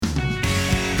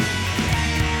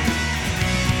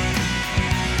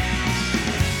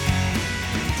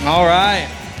All right.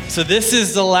 So this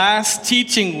is the last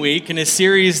teaching week in a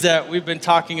series that we've been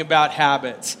talking about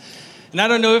habits. And I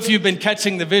don't know if you've been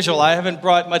catching the visual. I haven't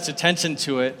brought much attention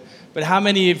to it. But how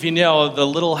many of you know the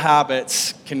little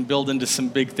habits can build into some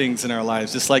big things in our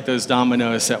lives, just like those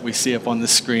dominoes that we see up on the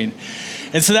screen.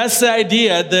 And so that's the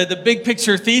idea. The big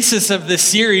picture thesis of this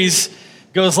series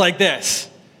goes like this.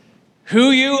 Who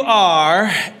you are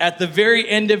at the very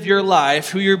end of your life,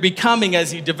 who you're becoming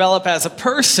as you develop as a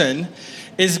person,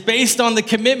 is based on the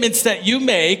commitments that you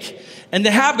make and the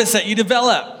habits that you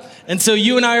develop. And so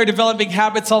you and I are developing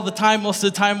habits all the time. Most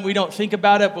of the time we don't think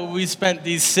about it, but we spent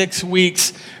these 6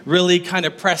 weeks really kind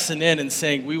of pressing in and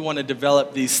saying we want to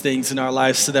develop these things in our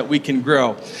lives so that we can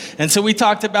grow. And so we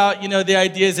talked about, the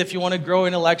idea is if you want to grow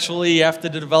intellectually, you have to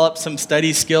develop some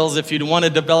study skills. If you want to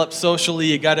develop socially,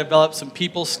 you got to develop some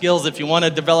people skills. If you want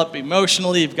to develop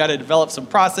emotionally, you've got to develop some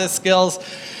process skills.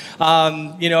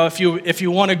 If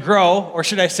you want to grow, or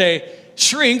should I say,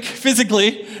 shrink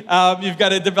physically, you've got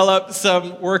to develop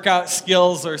some workout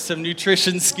skills or some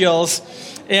nutrition skills.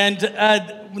 And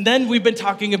then we've been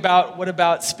talking about what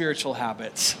about spiritual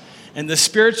habits? And the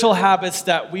spiritual habits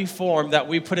that we form, that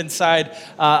we put inside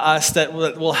us that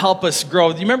will help us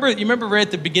grow. You remember right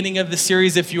at the beginning of the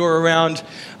series, if you were around,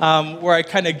 where I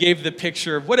kind of gave the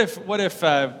picture of what if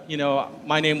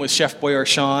my name was Chef Boyer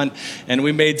Sean, and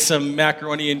we made some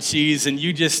macaroni and cheese, and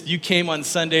you came on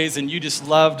Sundays and you just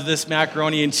loved this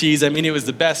macaroni and cheese. I mean, it was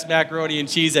the best macaroni and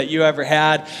cheese that you ever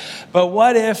had. But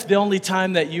what if the only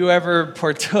time that you ever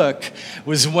partook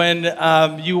was when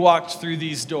you walked through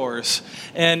these doors?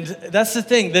 And that's the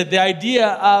thing, that the idea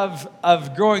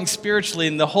of growing spiritually,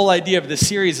 and the whole idea of the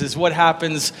series is what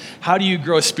happens, how do you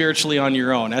grow spiritually on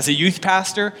your own? As a youth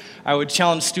pastor, I would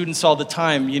challenge students all the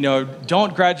time,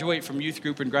 don't graduate from youth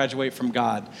group and graduate from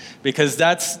God, because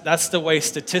that's the way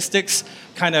statistics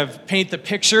kind of paint the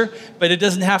picture, but it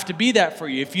doesn't have to be that for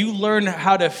you. If you learn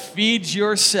how to feed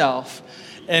yourself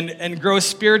and grow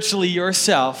spiritually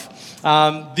yourself,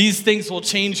 these things will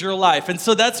change your life. And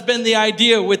so that's been the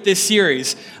idea with this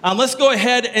series. Let's go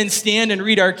ahead and stand and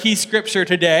read our key scripture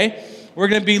today. We're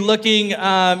going to be looking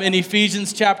in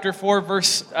Ephesians chapter 4,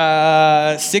 verse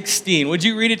 16. Would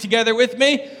you read it together with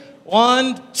me?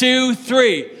 1, 2,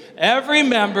 3. Every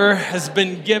member has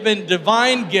been given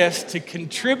divine gifts to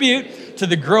contribute to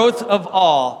the growth of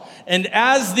all. And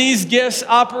as these gifts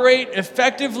operate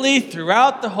effectively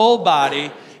throughout the whole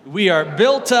body, we are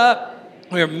built up,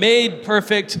 we are made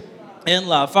perfect in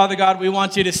love. Father God, we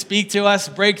want you to speak to us,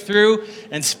 break through,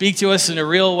 and speak to us in a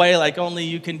real way like only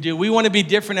you can do. We want to be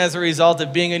different as a result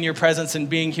of being in your presence and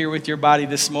being here with your body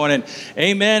this morning.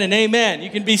 Amen and amen.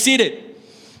 You can be seated.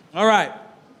 All right.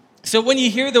 So when you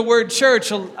hear the word church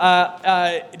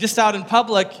just out in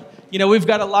public, we've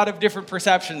got a lot of different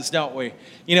perceptions, don't we?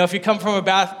 If you come from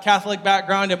a Catholic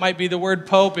background, it might be the word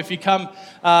Pope. If you come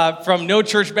from no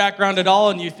church background at all,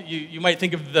 and you might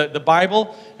think of the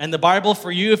Bible, and the Bible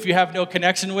for you, if you have no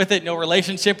connection with it, no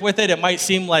relationship with it, it might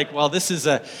seem like, well, this is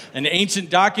an ancient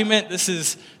document. This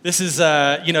is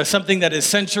something that is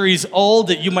centuries old.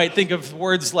 That you might think of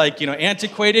words like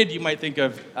antiquated. You might think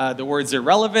of the words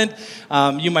irrelevant.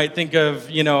 You might think of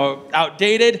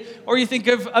outdated, or you think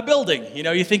of a building.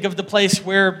 You think of the place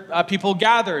where people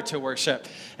gather to worship.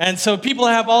 And so people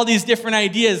have all these different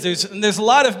ideas. There's a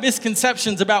lot of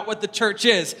misconceptions about what the church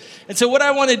is. And so what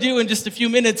I want to do in just a few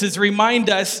minutes is remind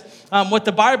us what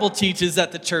the Bible teaches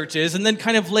that the church is, and then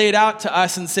kind of lay it out to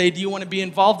us and say, do you want to be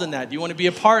involved in that? Do you want to be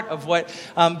a part of what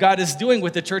God is doing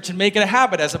with the church and make it a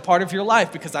habit as a part of your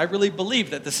life? Because I really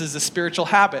believe that this is a spiritual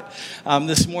habit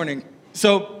this morning.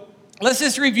 So let's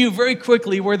just review very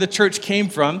quickly where the church came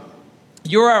from.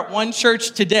 You're at one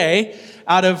church today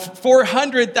out of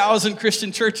 400,000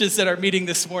 Christian churches that are meeting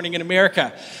this morning in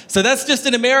America. So that's just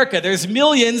in America. There's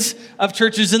millions of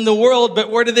churches in the world, but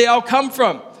where do they all come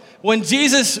from? When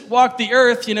Jesus walked the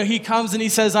earth, he comes and he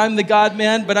says, I'm the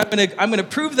God-man, but I'm going to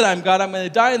prove that I'm God. I'm going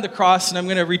to die on the cross, and I'm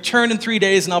going to return in 3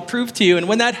 days, and I'll prove to you. And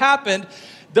when that happened,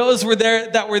 those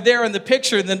that were there in the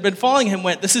picture and then been following him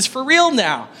went, this is for real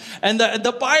now. And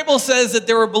the Bible says that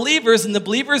there were believers, and the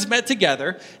believers met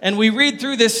together. And we read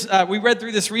through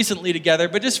this recently together,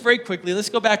 but just very quickly, let's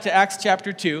go back to Acts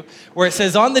chapter 2, where it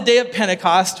says, on the day of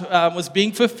Pentecost was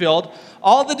being fulfilled,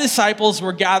 all the disciples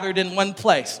were gathered in one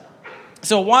place.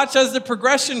 So watch as the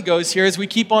progression goes here as we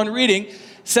keep on reading.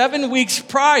 7 weeks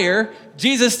prior,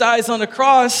 Jesus dies on the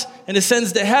cross, and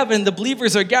ascends to heaven, the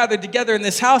believers are gathered together in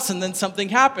this house, and then something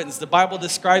happens. The Bible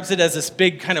describes it as this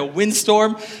big kind of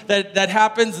windstorm that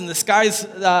happens, and the skies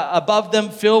above them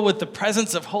fill with the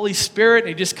presence of Holy Spirit.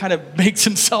 He just kind of makes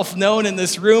himself known in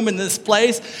this room, in this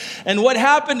place. And what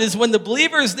happened is when the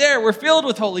believers there were filled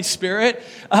with Holy Spirit,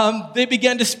 they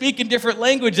began to speak in different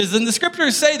languages. And the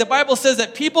scriptures say, the Bible says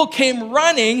that people came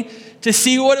running to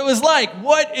see what it was like.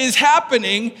 What is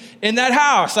happening in that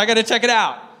house? I got to check it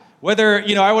out. Whether,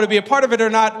 I want to be a part of it or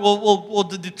not, we'll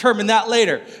determine that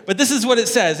later. But this is what it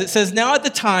says. It says, now at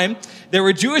the time, there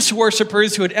were Jewish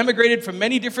worshipers who had emigrated from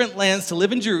many different lands to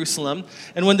live in Jerusalem.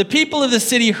 And when the people of the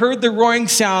city heard the roaring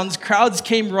sounds, crowds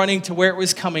came running to where it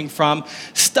was coming from,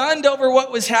 stunned over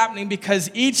what was happening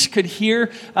because each could hear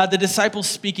the disciples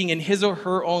speaking in his or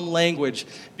her own language.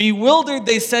 Bewildered,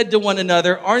 they said to one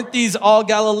another, aren't these all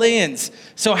Galileans?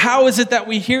 So how is it that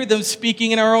we hear them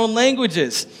speaking in our own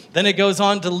languages? Then it goes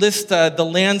on to list the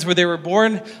lands where they were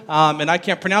born, and I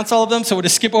can't pronounce all of them, so we'll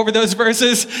just skip over those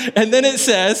verses. And then it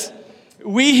says,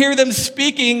 we hear them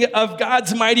speaking of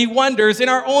God's mighty wonders in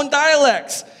our own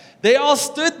dialects. They all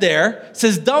stood there,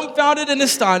 says, dumbfounded and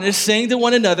astonished, saying to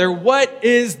one another, what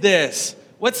is this?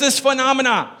 What's this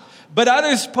phenomena? But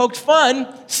others poked fun,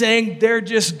 saying they're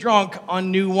just drunk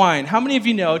on new wine. How many of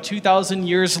you know 2,000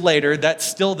 years later, that's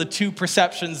still the two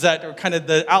perceptions that are kind of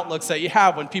the outlooks that you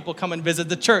have when people come and visit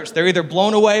the church? They're either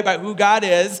blown away by who God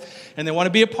is and they want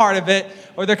to be a part of it,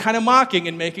 or they're kind of mocking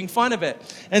and making fun of it.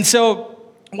 And so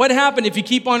what happened, if you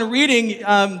keep on reading,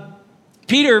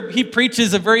 Peter, he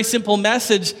preaches a very simple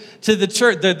message to the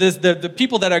church, the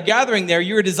people that are gathering there.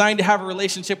 You are designed to have a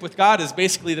relationship with God is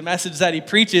basically the message that he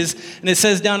preaches. And it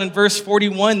says down in verse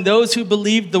 41, those who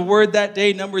believed the word that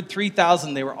day numbered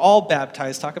 3,000. They were all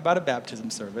baptized. Talk about a baptism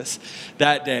service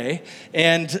that day.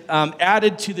 And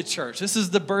added to the church. This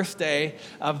is the birthday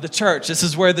of the church. This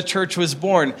is where the church was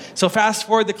born. So fast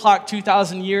forward the clock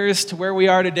 2,000 years to where we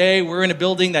are today. We're in a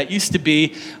building that used to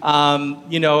be,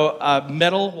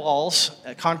 metal walls,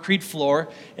 a concrete floor.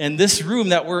 And this room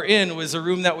that we're in was a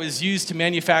room that was used to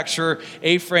manufacture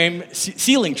A-frame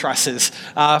ceiling trusses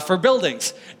for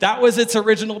buildings. That was its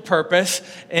original purpose.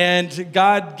 And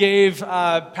God gave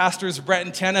Pastors Brett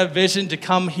and Tana a vision to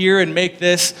come here and make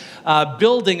this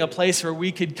building a place where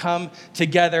we could come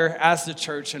together as the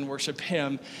church and worship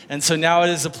him. And so now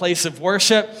it is a place of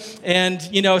worship. And,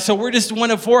 so we're just one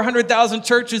of 400,000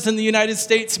 churches in the United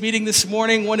States meeting this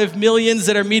morning, one of millions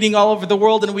that are meeting all over the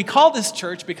world. And we call this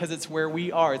church because it's where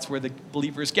we are. It's where the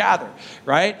believers gather,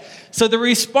 right? So the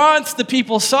response the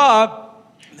people saw,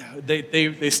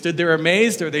 they stood there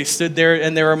amazed, or they stood there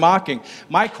and they were mocking.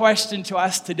 My question to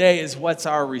us today is, what's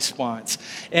our response?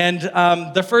 And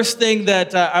the first thing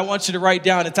that I want you to write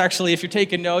down, it's actually, if you're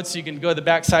taking notes, you can go to the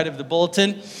back side of the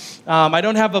bulletin. I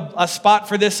don't have a spot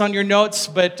for this on your notes,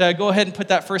 but go ahead and put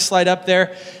that first slide up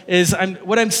there.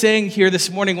 What I'm saying here this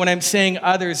morning, when I'm saying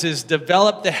others, is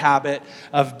develop the habit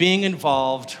of being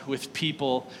involved with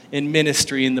people in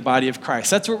ministry in the body of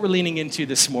Christ. That's what we're leaning into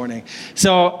this morning.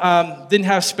 So didn't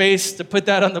have space to put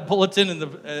that on the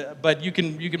bulletin, but you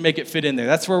can make it fit in there.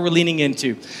 That's where we're leaning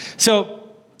into. So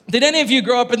did any of you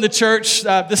grow up in the church,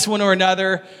 this one or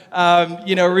another?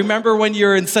 Remember when you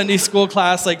were in Sunday school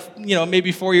class,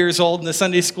 maybe 4 years old, and the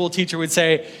Sunday school teacher would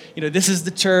say, this is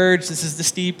the church, this is the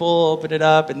steeple, open it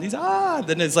up, and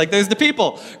then it's like, there's the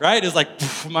people, right? It's like,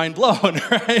 mind blown,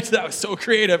 right? That was so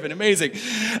creative and amazing.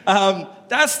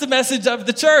 That's the message of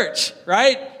the church,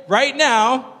 right? Right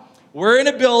now, we're in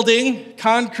a building,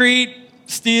 concrete,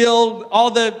 steel, all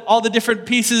the different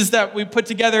pieces that we put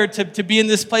together to be in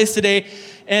this place today.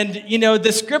 And,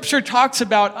 the scripture talks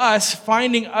about us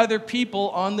finding other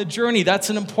people on the journey. That's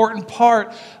an important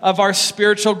part of our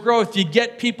spiritual growth. You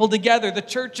get people together. The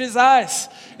church is us.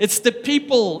 It's the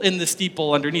people in the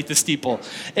steeple, underneath the steeple.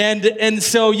 And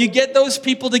so you get those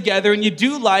people together and you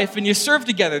do life and you serve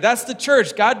together. That's the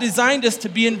church. God designed us to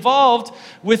be involved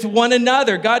with one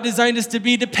another. God designed us to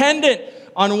be dependent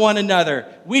on one another.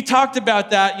 We talked about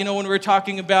that, when we were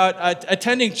talking about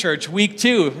attending church. Week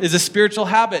 2 is a spiritual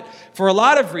habit for a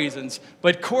lot of reasons,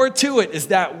 but core to it is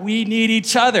that we need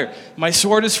each other. My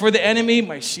sword is for the enemy,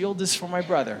 my shield is for my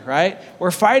brother, right?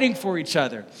 We're fighting for each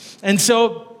other. And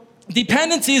so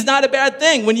dependency is not a bad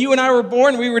thing. When you and I were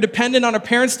born, we were dependent on our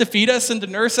parents to feed us and to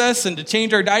nurse us and to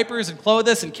change our diapers and clothe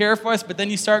us and care for us, but then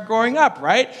you start growing up,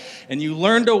 right? And you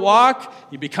learn to walk,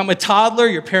 you become a toddler,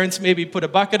 your parents maybe put a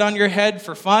bucket on your head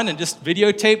for fun and just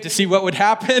videotape to see what would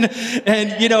happen,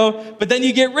 and but then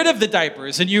you get rid of the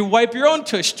diapers and you wipe your own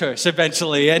tush-tush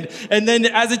eventually, and then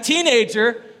as a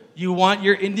teenager, You want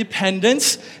your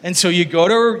independence, and so you go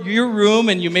to your room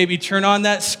and you maybe turn on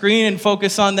that screen and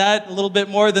focus on that a little bit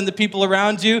more than the people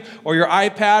around you, or your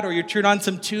iPad, or you turn on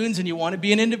some tunes and you want to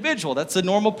be an individual. That's a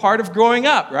normal part of growing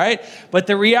up, right? But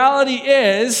the reality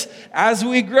is, as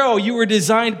we grow, you were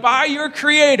designed by your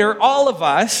Creator, all of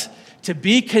us, to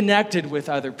be connected with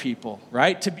other people,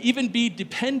 right? To even be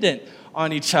dependent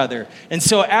on each other. And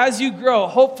so as you grow,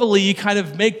 hopefully you kind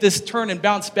of make this turn and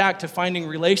bounce back to finding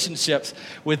relationships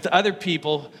with other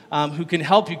people who can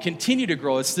help you continue to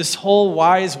grow. It's this whole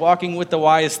walking with the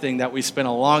wise thing that we spent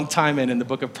a long time in the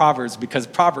book of Proverbs, because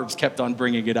Proverbs kept on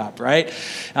bringing it up, right?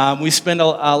 We spend a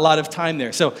lot of time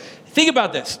there. So think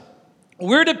about this.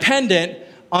 We're dependent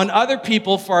on other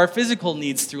people for our physical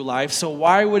needs through life, so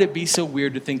why would it be so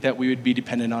weird to think that we would be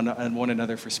dependent on one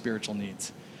another for spiritual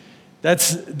needs?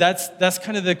 That's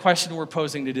kind of the question we're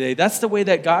posing today. That's the way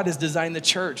that God has designed the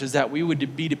church, is that we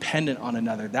would be dependent on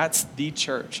another. That's the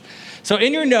church. So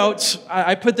in your notes,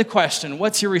 I put the question,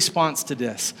 what's your response to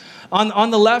this?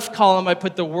 On the left column, I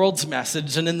put the world's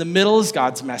message, and in the middle is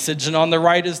God's message, and on the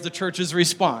right is the church's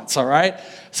response, all right?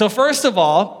 So first of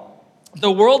all,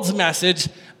 the world's message,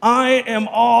 I am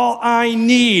all I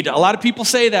need. A lot of people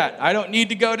say that. I don't need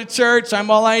to go to church.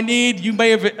 I'm all I need. You may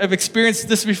have experienced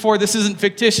this before. This isn't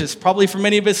fictitious. Probably for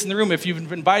many of us in the room, if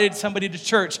you've invited somebody to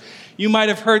church, you might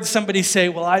have heard somebody say,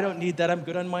 well, I don't need that. I'm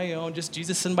good on my own. Just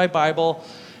Jesus and my Bible.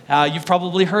 You've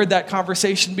probably heard that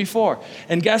conversation before.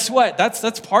 And guess what?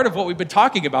 That's part of what we've been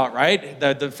talking about, right?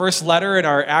 The first letter in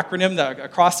our acronym, the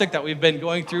acrostic that we've been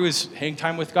going through is hang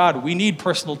time with God. We need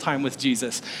personal time with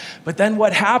Jesus. But then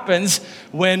what happens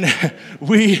when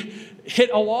we hit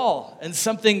a wall and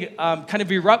something kind of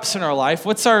erupts in our life?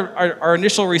 What's our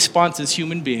initial response as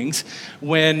human beings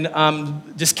when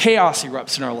just chaos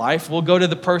erupts in our life? We'll go to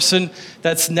the person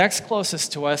that's next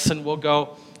closest to us and we'll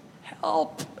go,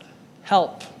 help.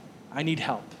 I need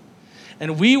help.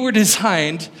 And we were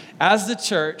designed as the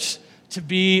church to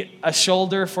be a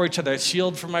shoulder for each other, a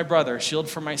shield for my brother, a shield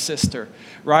for my sister,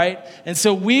 right? And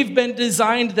so we've been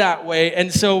designed that way. And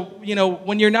so,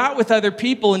 when you're not with other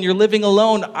people and you're living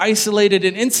alone, isolated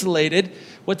and insulated,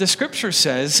 what the scripture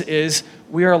says is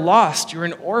we are lost. You're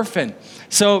an orphan.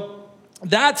 So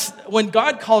that's when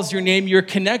God calls your name, you're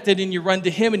connected and you run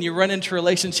to him and you run into a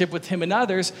relationship with him and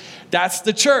others. That's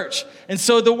the church. And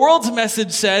so the world's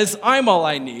message says, I'm all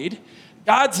I need.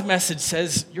 God's message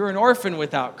says, you're an orphan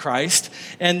without Christ.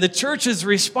 And the church's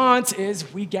response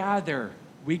is, we gather.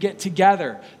 We get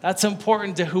together. That's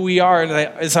important to who we are, and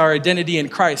that is our identity in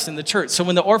Christ in the church. So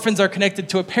when the orphans are connected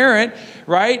to a parent,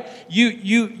 right,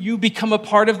 you become a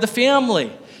part of the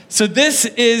family. So this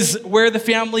is where the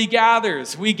family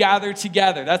gathers. We gather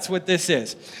together. That's what this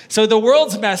is. So the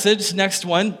world's message, next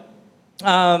one,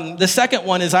 the second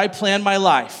one is I plan my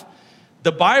life.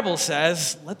 The Bible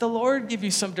says, let the Lord give you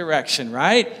some direction,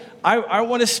 right? I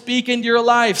want to speak into your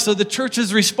life. So the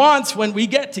church's response when we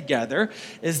get together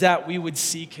is that we would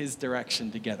seek his direction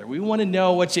together. We want to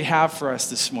know what you have for us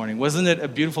this morning. Wasn't it a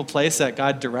beautiful place that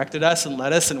God directed us and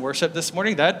led us in worship this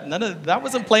morning? None of that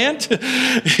wasn't planned,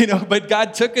 but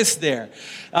God took us there.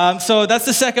 So that's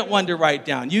the second one to write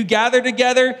down. You gather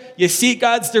together, you seek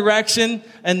God's direction.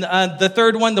 And the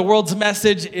third one, the world's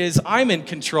message, is I'm in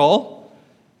control.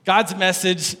 God's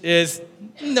message is,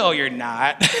 no, you're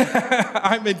not.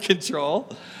 I'm in control.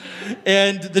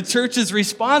 And the church's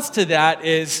response to that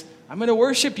is, I'm going to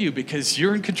worship you because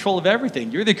you're in control of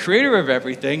everything. You're the creator of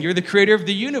everything. You're the creator of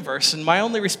the universe. And my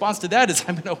only response to that is,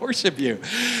 I'm going to worship you.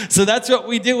 So that's what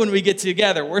we do when we get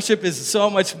together. Worship is so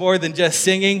much more than just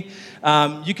singing.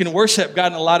 You can worship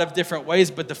God in a lot of different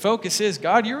ways, but the focus is,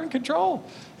 God, you're in control.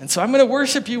 And so I'm going to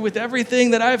worship you with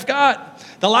everything that I've got.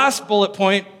 The last bullet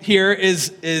point here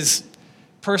is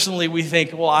personally, we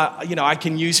think, well, I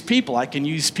can use people. I can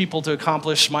use people to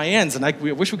accomplish my ends. And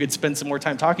we wish we could spend some more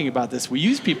time talking about this. We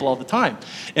use people all the time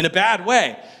in a bad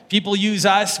way. People use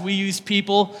us. We use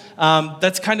people.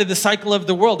 That's kind of the cycle of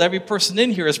the world. Every person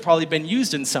in here has probably been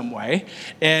used in some way.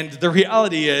 And the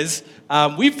reality is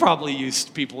we've probably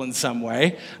used people in some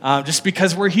way just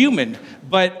because we're human.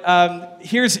 But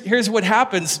here's what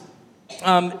happens.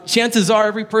 Chances are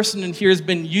every person in here has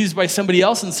been used by somebody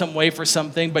else in some way for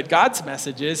something, but God's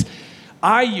message is,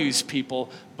 I use people,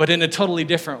 but in a totally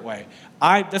different way.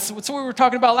 That's what we were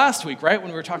talking about last week, right?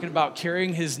 When we were talking about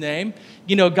carrying his name.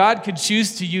 God could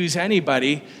choose to use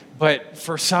anybody, but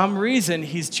for some reason,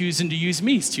 he's choosing to use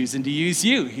me. He's choosing to use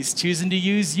you. He's choosing to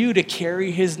use you to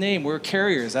carry his name. We're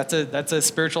carriers. That's a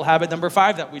spiritual habit number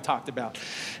 5 that we talked about.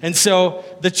 And so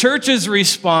the church's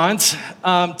response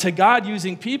to God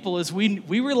using people is we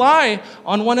rely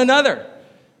on one another.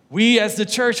 We as the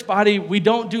church body, we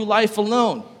don't do life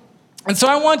alone. And so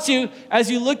I want you, as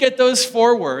you look at those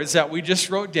 4 words that we just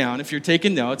wrote down, if you're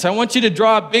taking notes, I want you to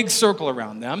draw a big circle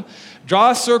around them.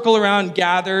 Draw a circle around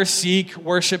gather, seek,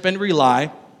 worship, and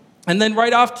rely. And then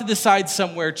right off to the side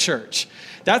somewhere, church.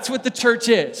 That's what the church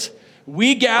is.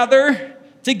 We gather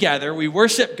together, we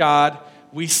worship God,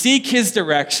 we seek his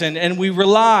direction, and we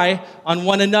rely on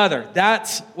one another.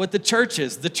 That's what the church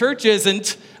is. The church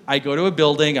isn't, I go to a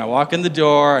building, I walk in the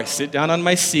door, I sit down on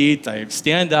my seat, I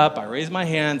stand up, I raise my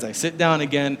hands, I sit down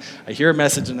again, I hear a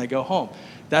message, and I go home.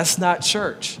 That's not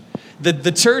church.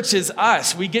 The church is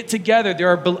us. We get together. There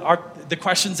are the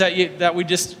questions that we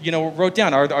just wrote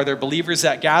down. Are there believers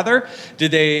that gather? Do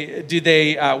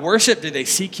they worship? Do they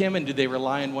seek him? And do they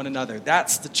rely on one another?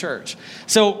 That's the church.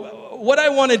 So what I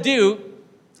want to do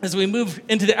as we move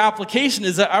into the application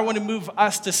is that I want to move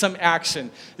us to some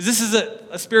action. This is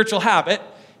a spiritual habit.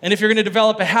 And if you're going to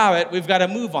develop a habit, we've got to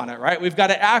move on it, right? We've got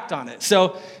to act on it.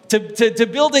 So to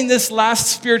building this last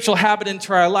spiritual habit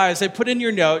into our lives, I put in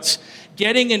your notes,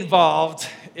 getting involved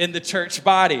in the church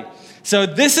body. So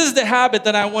this is the habit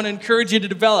that I want to encourage you to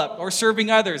develop, or serving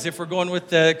others if we're going with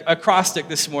the acrostic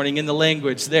this morning in the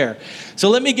language there. So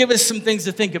let me give us some things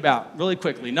to think about really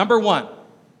quickly. Number 1,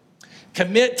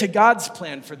 commit to God's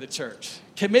plan for the church.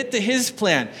 Commit to his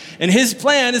plan. And his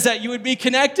plan is that you would be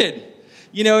connected.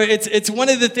 You know, it's one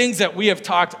of the things that we have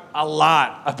talked a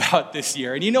lot about this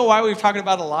year. And you know why we've talked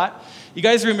about it a lot? You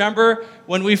guys remember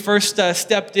when we first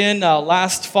stepped in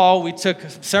last fall, we took,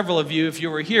 several of you, if you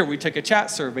were here, we took a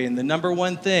chat survey. And the number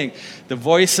 1 thing, the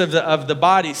voice of the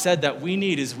body said that we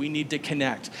need to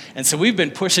connect. And so we've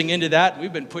been pushing into that.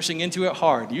 We've been pushing into it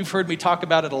hard. You've heard me talk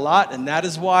about it a lot, and that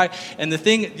is why. And the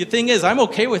thing is, I'm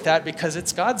okay with that because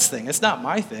it's God's thing. It's not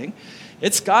my thing.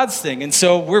 It's God's thing. And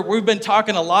so we've been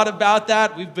talking a lot about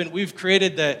that. We've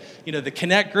created the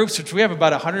Connect groups, which we have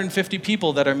about 150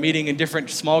 people that are meeting in different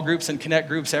small groups and Connect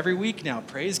groups every week now.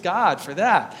 Praise God for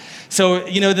that. So,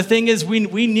 the thing is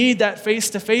we need that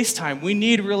face-to-face time. We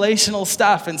need relational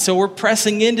stuff. And so we're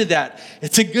pressing into that.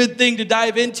 It's a good thing to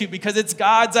dive into because it's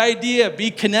God's idea.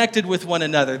 Be connected with one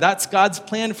another. That's God's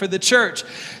plan for the church.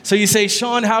 So you say,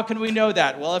 Sean, how can we know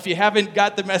that? Well, if you haven't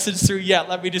got the message through yet,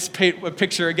 let me just paint a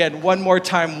picture again one more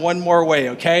time, one more way,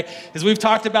 okay? Because we've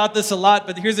talked about this a lot,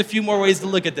 but here's a few more ways to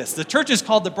look at this. The church is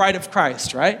called the bride of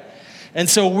Christ, right? And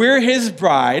so we're his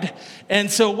bride.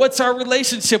 And so what's our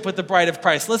relationship with the bride of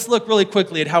Christ? Let's look really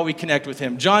quickly at how we connect with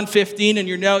him. John 15 in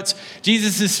your notes,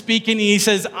 Jesus is speaking and he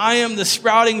says, I am the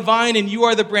sprouting vine and you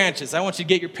are the branches. I want you to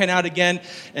get your pen out again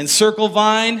and circle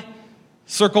vine,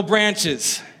 circle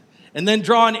branches. And then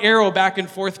draw an arrow back and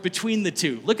forth between the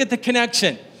two. Look at the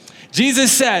connection.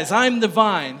 Jesus says, I'm the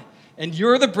vine and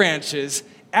you're the branches.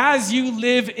 As you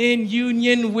live in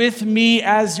union with me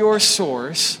as your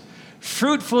source,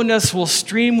 fruitfulness will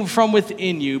stream from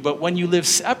within you, but when you live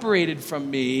separated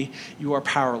from me, you are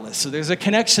powerless. So there's a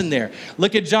connection there.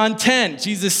 Look at John 10.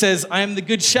 Jesus says, I am the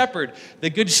good shepherd.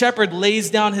 The good shepherd lays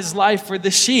down his life for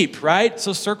the sheep, right?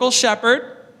 So circle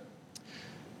shepherd,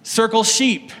 circle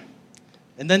sheep.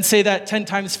 And then say that 10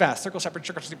 times fast. Circle, shepherd,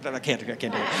 circle, sheep. I can't do it.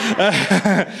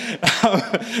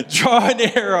 Draw an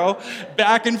arrow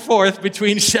back and forth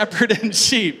between shepherd and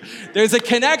sheep. There's a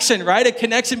connection, right? A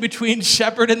connection between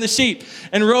shepherd and the sheep.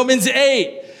 And Romans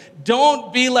 8,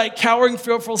 don't be like cowering,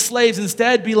 fearful slaves.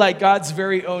 Instead, be like God's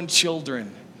very own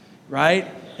children, right?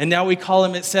 And now we call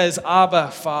him, it says,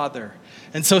 Abba, Father.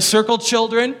 And so circle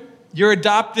children, you're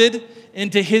adopted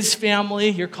into his family.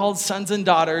 You're called sons and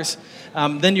daughters.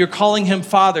 Then you're calling him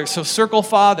Father. So circle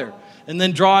Father and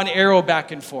then draw an arrow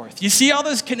back and forth. You see all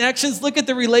those connections? Look at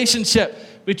the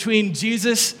relationship between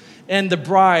Jesus and the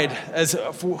bride, as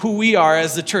who we are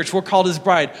as the church. We're called his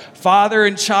bride. Father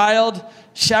and child,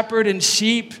 shepherd and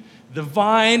sheep, the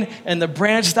vine and the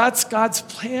branch. That's God's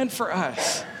plan for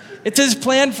us. It's his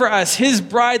plan for us, his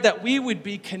bride, that we would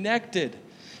be connected.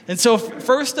 And so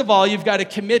first of all, you've got to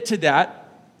commit to that.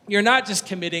 You're not just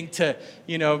committing to,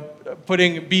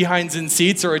 putting behinds in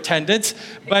seats or attendance,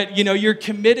 but, you're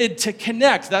committed to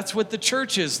connect. That's what the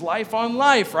church is, life on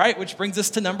life, right? Which brings us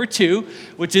to number 2,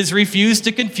 which is refuse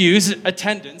to confuse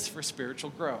attendance for spiritual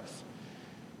growth.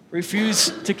 Refuse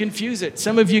to confuse it.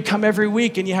 Some of you come every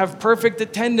week and you have perfect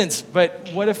attendance, but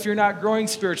what if you're not growing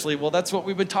spiritually? Well, that's what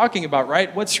we've been talking about,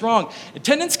 right? What's wrong?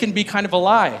 Attendance can be kind of a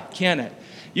lie, can it?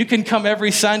 You can come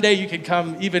every Sunday, you can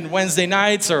come even Wednesday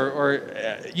nights, or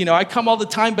I come all the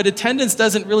time, but attendance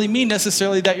doesn't really mean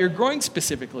necessarily that you're growing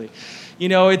specifically.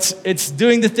 It's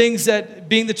doing the things that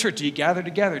being the church. Do you gather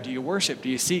together? Do you worship? Do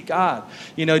you seek God?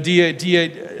 Do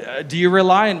you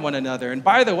rely on one another? And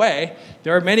by the way,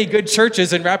 there are many good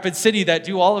churches in Rapid City that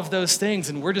do all of those things,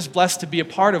 and we're just blessed to be a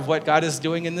part of what God is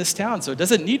doing in this town. So it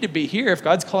doesn't need to be here. If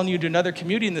God's calling you to another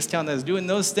community in this town that is doing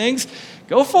those things,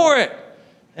 go for it.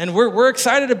 And we're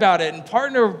excited about it and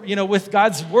partner, with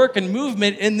God's work and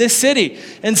movement in this city.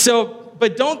 And so,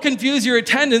 but don't confuse your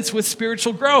attendance with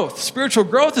spiritual growth. Spiritual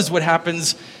growth is what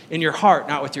happens in your heart,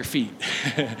 not with your feet,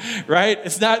 right?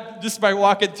 It's not just by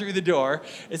walking through the door.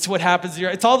 It's what happens here.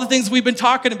 It's all the things we've been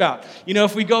talking about.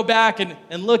 If we go back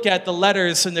and look at the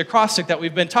letters and the acrostic that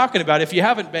we've been talking about, if you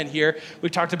haven't been here, we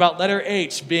talked about letter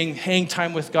H being hang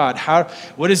time with God.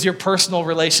 What does your personal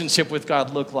relationship with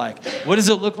God look like? What does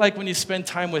it look like when you spend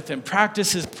time with Him?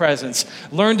 Practice His presence.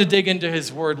 Learn to dig into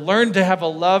His Word. Learn to have a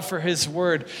love for His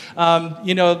Word.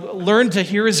 Learn to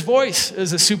hear His voice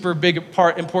is a super big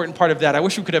important part of that. I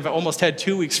wish we could have almost had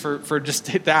 2 weeks for just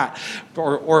that,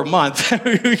 or a month.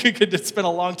 We could spend a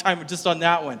long time just on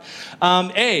that one.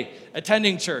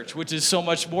 Attending church, which is so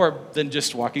much more than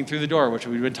just walking through the door, which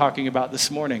we've been talking about this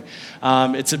morning.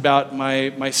 It's about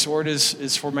my sword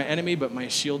is for my enemy, but my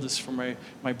shield is for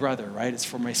my brother, right? It's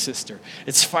for my sister.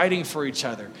 It's fighting for each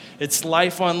other. It's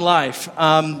life on life.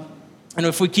 And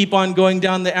if we keep on going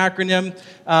down the acronym,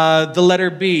 the letter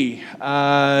B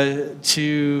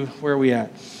to, where are we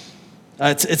at?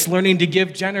 It's learning to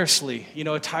give generously,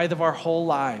 a tithe of our whole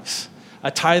lives, a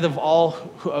tithe of all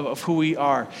of who we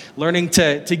are. Learning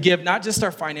to give not just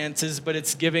our finances, but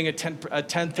it's giving a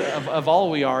tenth of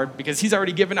all we are, because He's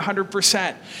already given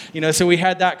 100%. So we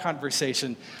had that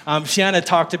conversation. Shanna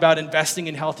talked about investing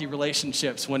in healthy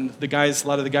relationships when a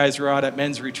lot of the guys were out at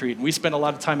men's retreat. And we spent a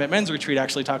lot of time at men's retreat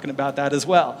actually talking about that as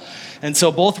well. And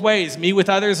so both ways, me with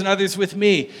others and others with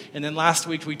me. And then last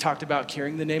week we talked about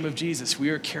carrying the name of Jesus. We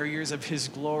are carriers of His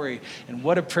glory. And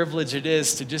what a privilege it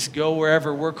is to just go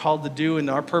wherever we're called to do and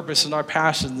our purpose and our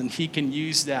passions, and He can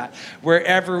use that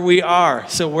wherever we are.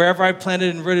 So wherever I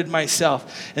planted and rooted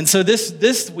myself. And so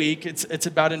this week, it's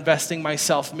about investing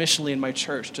myself missionally in my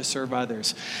church to serve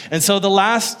others. And so the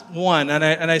last one, and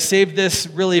I saved this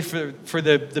really for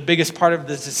the biggest part of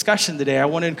this discussion today, I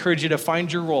want to encourage you to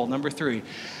find your role. Number 3,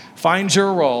 find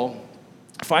your role,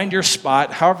 find your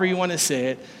spot, however you want to say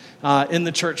it, in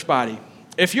the church body.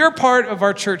 If you're part of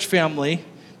our church family,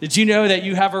 did you know that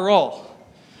you have a role?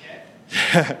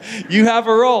 You have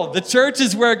a role. The church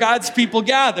is where God's people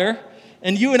gather,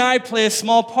 and you and I play a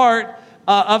small part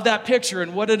of that picture.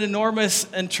 And what an enormous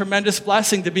and tremendous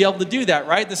blessing to be able to do that,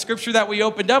 right? The scripture that we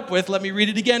opened up with, let me read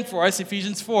it again for us.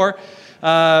 Ephesians 4,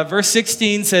 verse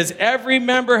 16 says, every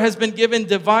member has been given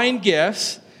divine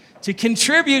gifts to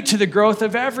contribute to the growth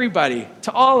of everybody,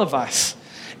 to all of us.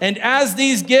 And as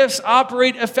these gifts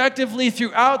operate effectively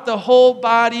throughout the whole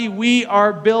body, we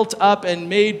are built up and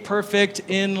made perfect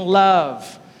in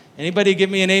love. Anybody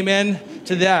give me an amen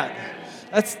to that?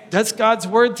 That's God's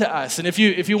word to us. And if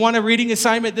you want a reading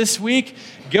assignment this week,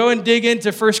 go and dig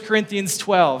into 1 Corinthians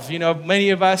 12. Many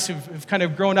of us who've kind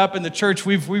of grown up in the church,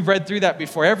 we've read through that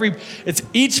before. It's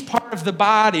each part of the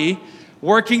body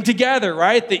working together,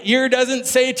 right? The ear doesn't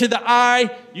say to the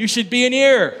eye, you should be an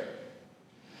ear.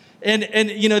 And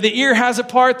the ear has a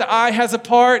part, the eye has a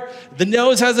part, the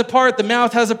nose has a part, the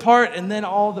mouth has a part, and then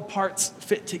all the parts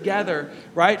fit together,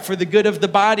 right? For the good of the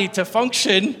body to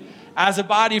function as a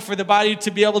body, for the body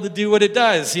to be able to do what it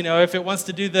does. If it wants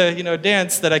to do the,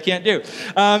 dance that I can't do.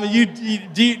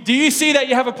 Do you see that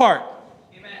you have a part?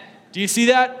 Amen. Do you see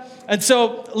that? And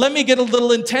so let me get a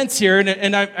little intense here,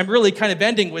 and I'm really kind of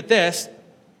ending with this.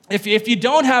 If you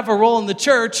don't have a role in the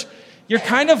church, you're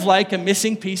kind of like a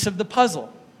missing piece of the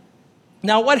puzzle.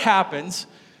 Now, what happens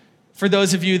for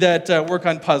those of you that work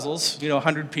on puzzles,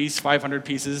 100 piece, 500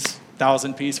 pieces,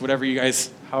 1,000 piece, whatever you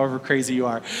guys, however crazy you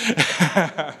are.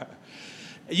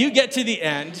 You get to the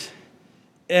end,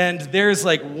 and there's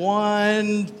like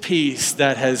one piece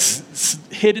that has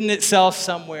hidden itself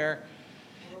somewhere,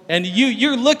 and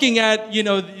you're looking at,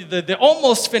 the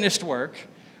almost finished work.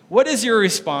 What is your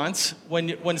response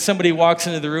when somebody walks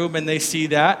into the room and they see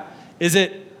that? Is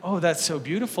it, oh, that's so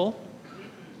beautiful?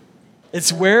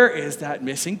 It's where is that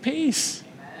missing piece?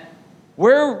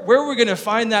 Where we're going to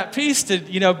find that piece to,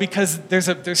 because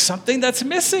there's something that's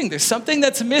missing. There's something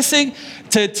that's missing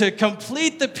to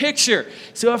complete the picture.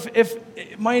 So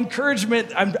if my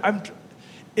encouragement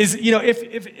is,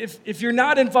 if you're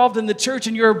not involved in the church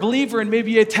and you're a believer and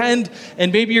maybe you attend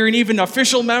and maybe you're an even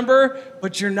official member,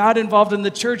 but you're not involved in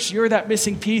the church, you're that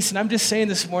missing piece. And I'm just saying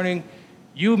this morning,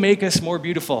 you make us more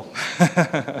beautiful.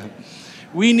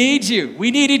 We need you. We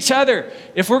need each other.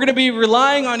 If we're going to be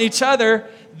relying on each other,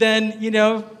 then,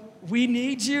 We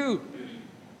need you.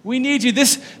 We need you.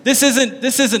 This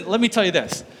isn't, let me tell you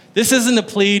this. This isn't a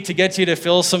plea to get you to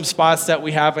fill some spots that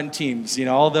we have in teams,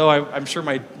 although I'm sure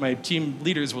my team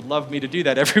leaders would love me to do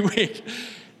that every week.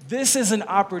 This is an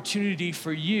opportunity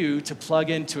for you to plug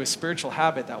into a spiritual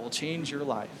habit that will change your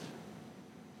life.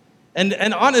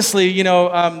 And honestly,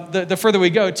 the further we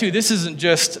go, too, this isn't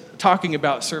just talking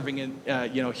about serving in,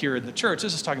 here in the church.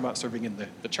 This is talking about serving in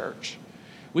the church.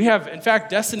 We have, in fact,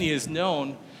 Destiny is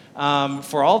known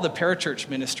for all the parachurch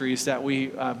ministries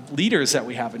leaders that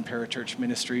we have in parachurch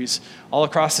ministries all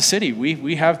across the city.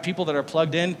 We have people that are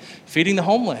plugged in feeding the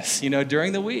homeless,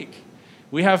 during the week.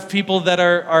 We have people that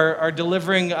are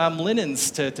delivering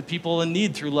linens to people in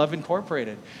need through Love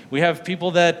Incorporated. We have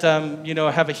people that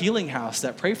have a healing house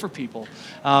that pray for people,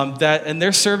 and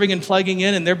they're serving and plugging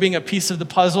in, and they're being a piece of the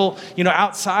puzzle,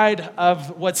 outside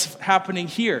of what's happening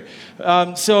here.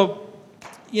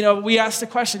 We asked the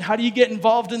question, how do you get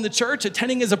involved in the church?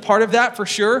 Attending is a part of that for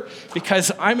sure,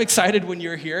 because I'm excited when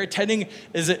you're here. Attending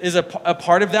is a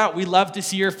part of that. We love to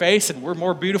see your face, and we're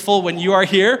more beautiful when you are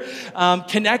here.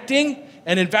 Connecting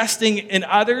and investing in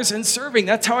others and serving.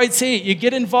 That's how I'd say it. You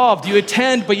get involved, you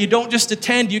attend, but you don't just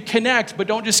attend, you connect, but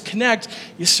don't just connect,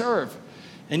 you serve.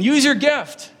 And use your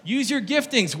gift. Use your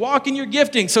giftings. Walk in your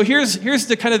gifting. So here's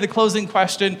the kind of the closing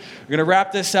question. We're going to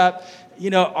wrap this up.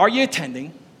 Are you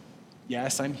attending?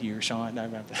 Yes, I'm here, Sean.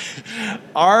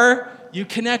 Are you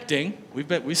connecting?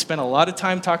 We've spent a lot of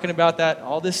time talking about that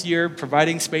all this year,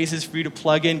 providing spaces for you to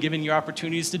plug in, giving you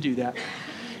opportunities to do that.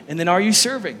 And then are you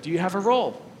serving? Do you have a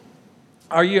role?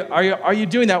 Are you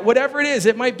doing that? Whatever it is,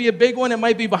 it might be a big one, it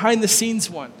might be behind the scenes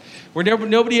one, where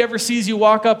nobody ever sees you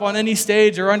walk up on any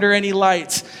stage or under any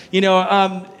lights.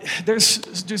 There's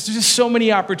just so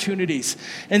many opportunities.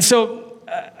 And so,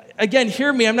 again,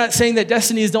 hear me, I'm not saying that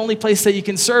Destiny is the only place that you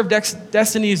can serve.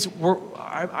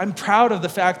 I'm proud of the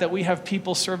fact that we have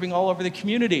people serving all over the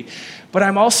community. But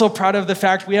I'm also proud of the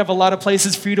fact we have a lot of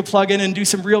places for you to plug in and do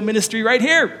some real ministry right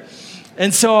here.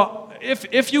 And so,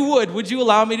 if you would you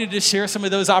allow me to just share some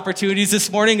of those opportunities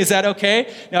this morning? Is that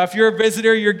okay? Now, if you're a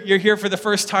visitor, you're here for the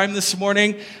first time this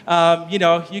morning,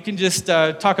 you can just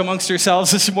talk amongst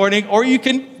yourselves this morning, or you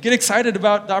can get excited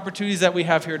about the opportunities that we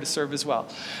have here to serve as well.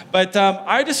 But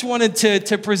I just wanted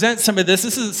to present some of this.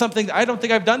 This is something, I don't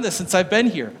think I've done this since I've been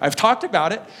here. I've talked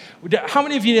about it. How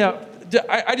many of you know,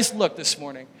 I just looked this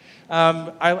morning.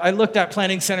 I looked at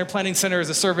Planning Center. Planning Center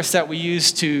is a service that we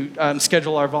use to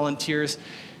schedule our volunteers.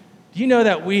 Do you know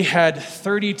that we had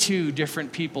 32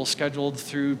 different people scheduled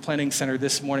through Planning Center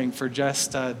this morning for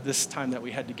just this time that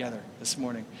we had together this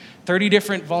morning? 30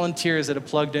 different volunteers that have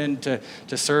plugged in to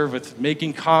serve with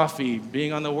making coffee,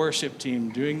 being on the worship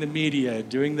team, doing the media,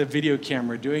 doing the video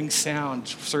camera, doing sound,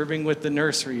 serving with the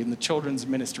nursery and the children's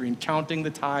ministry, and counting the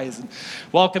tithes and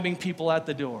welcoming people at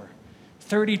the door.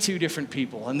 32 different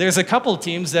people. And there's a couple of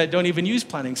teams that don't even use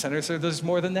Planning Center, so there's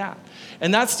more than that.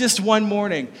 And that's just one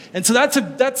morning. And so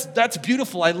that's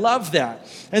beautiful. I love that.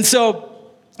 And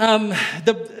so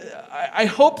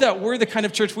I hope that we're the kind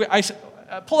of church, I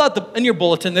pull out in your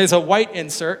bulletin, there's a white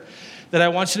insert that I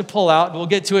want you to pull out. We'll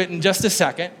get to it in just a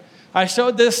second. I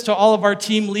showed this to all of our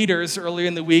team leaders earlier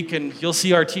in the week, and you'll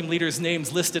see our team leaders'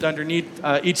 names listed underneath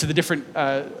each of the different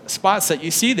spots that you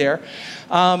see there.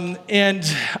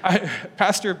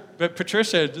 Pastor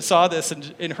Patricia saw this,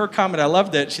 and in her comment, I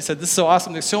loved it. She said, "This is so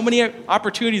awesome. There's so many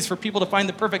opportunities for people to find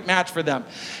the perfect match for them."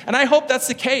 And I hope that's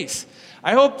the case.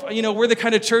 I hope, we're the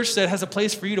kind of church that has a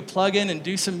place for you to plug in and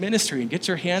do some ministry and get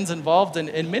your hands involved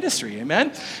in ministry,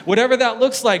 amen? Whatever that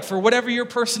looks like, for whatever your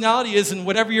personality is and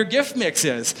whatever your gift mix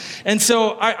is. And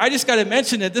so I just got to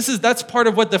mention that that's part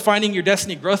of what the Finding Your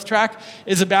Destiny growth track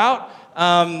is about.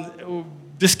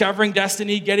 Discovering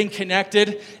destiny, getting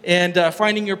connected, and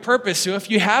finding your purpose. So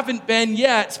if you haven't been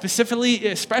yet,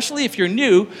 especially if you're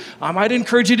new, I'd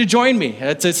encourage you to join me.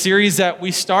 It's a series that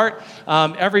we start.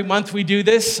 Every month we do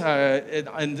this,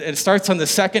 and it starts on the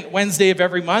second Wednesday of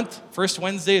every month. First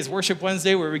Wednesday is Worship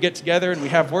Wednesday, where we get together and we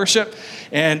have worship.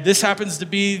 And this happens to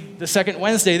be the second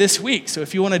Wednesday this week. So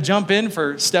if you want to jump in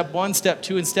for step 1, step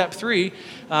 2, and step 3,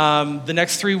 the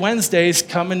next 3 Wednesdays,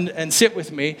 come and sit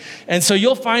with me. And so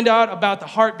you'll find out about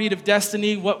the heartbeat of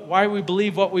destiny, why we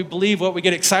believe, what we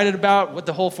get excited about, what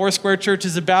the whole Foursquare Church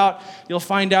is about. You'll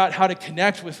find out how to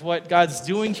connect with what God's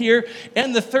doing here.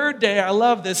 And the third day, I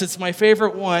love this, it's my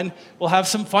favorite one, we'll have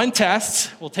some fun tests.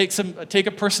 We'll take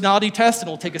a personality test, and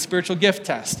we'll take a spiritual gift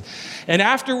test. And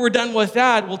after we're done with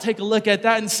that, we'll take a look at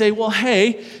that and say, well,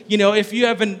 hey, if you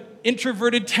have an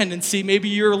introverted tendency, maybe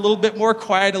you're a little bit more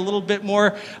quiet, a little bit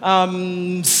more,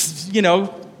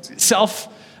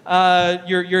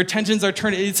 your attentions are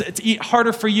turned, it's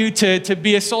harder for you to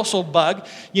be a social bug,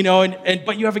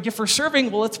 but you have a gift for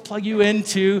serving. Well, let's plug you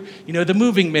into, the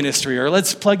moving ministry, or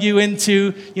let's plug you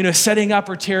into, setting up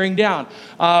or tearing down.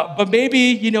 But maybe,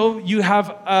 you have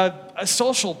a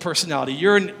social personality.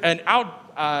 You're an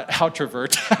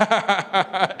outrovert,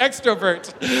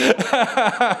 extrovert.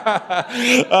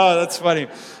 Oh, that's funny.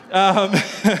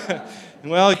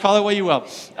 Well, call it what you will.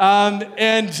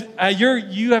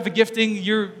 You have a gifting,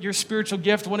 your spiritual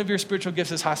gift, one of your spiritual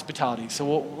gifts is hospitality.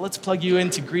 So let's plug you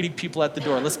into greeting people at the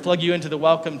door. Let's plug you into the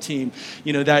welcome team,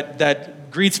 that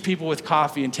greets people with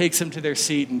coffee and takes them to their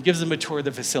seat and gives them a tour of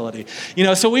the facility.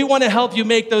 So we want to help you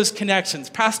make those connections.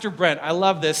 Pastor Brent, I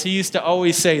love this. He used to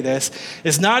always say this.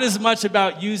 It's not as much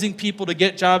about using people to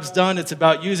get jobs done. It's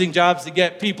about using jobs to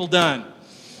get people done,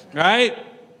 right?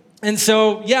 And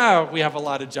so, we have a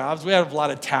lot of jobs, we have a lot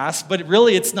of tasks, but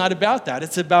really it's not about that.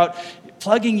 It's about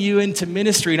plugging you into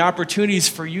ministry and opportunities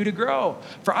for you to grow,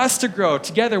 for us to grow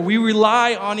together. We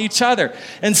rely on each other.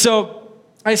 And so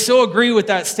I so agree with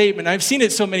that statement. I've seen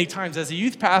it so many times. As a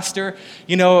youth pastor,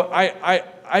 I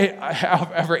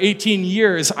over 18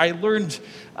 years, I learned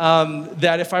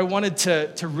that if I wanted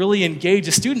to really engage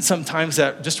a student sometimes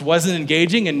that just wasn't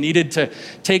engaging and needed to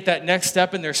take that next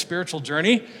step in their spiritual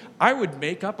journey, I would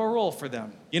make up a role for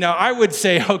them. I would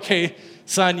say, okay,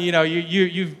 son,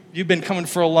 you've been coming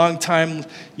for a long time.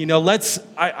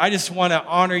 I just want to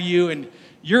honor you, and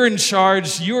you're in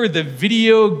charge. You're the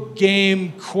video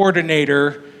game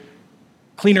coordinator,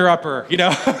 cleaner-upper,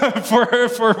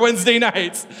 for Wednesday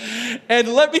nights. And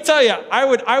let me tell you,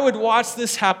 I would watch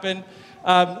this happen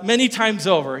many times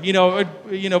over.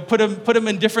 Put them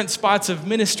in different spots of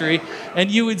ministry, and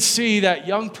you would see that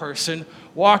young person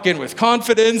walk in with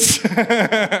confidence.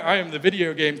 I am the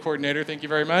video game coordinator, thank you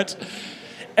very much.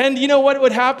 And you know what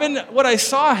would happen? What I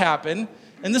saw happen,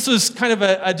 and this was kind of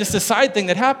just a side thing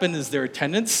that happened, is their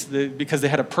attendance, because they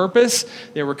had a purpose.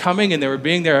 They were coming and they were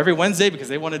being there every Wednesday because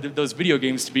they wanted those video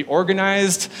games to be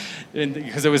organized, and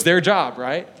because it was their job,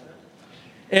 right?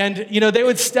 And, they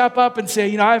would step up and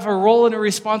say, I have a role and a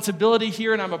responsibility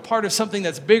here, and I'm a part of something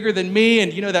that's bigger than me.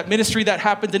 And, that ministry that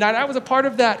happened tonight, I was a part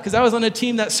of that because I was on a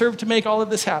team that served to make all of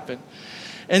this happen.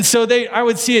 And so I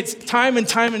would see it time and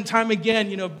time and time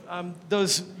again,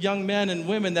 those young men and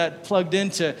women that plugged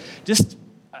into just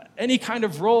any kind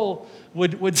of role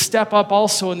would step up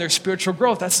also in their spiritual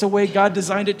growth. That's the way God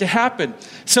designed it to happen.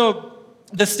 So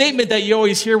the statement that you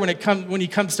always hear when it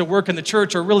comes to work in the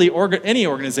church, or really any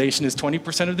organization, is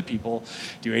 20% of the people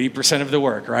do 80% of the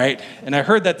work, right? And I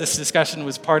heard that this discussion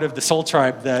was part of the Soul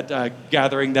Tribe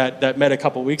gathering that met a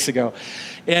couple weeks ago.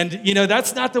 And,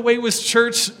 that's not the way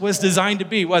church was designed to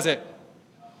be, was it?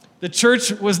 The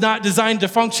church was not designed to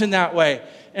function that way.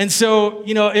 And so,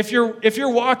 if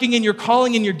you're walking in your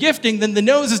calling and your gifting, then the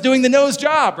nose is doing the nose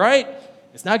job, right?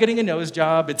 It's not getting a nose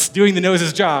job, it's doing the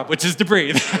nose's job, which is to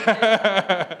breathe.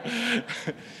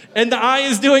 And the eye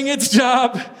is doing its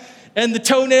job, and the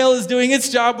toenail is doing its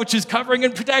job, which is covering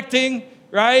and protecting,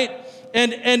 right?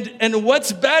 And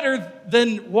what's better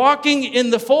than walking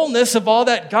in the fullness of all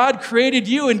that God created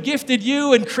you and gifted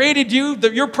you and created you,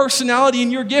 your personality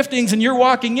and your giftings, and you're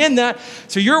walking in that,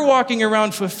 so you're walking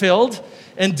around fulfilled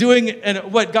and doing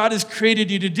what God has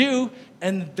created you to do,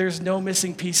 and there's no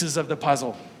missing pieces of the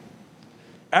puzzle.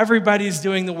 Everybody's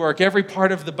doing the work. Every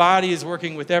part of the body is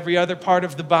working with every other part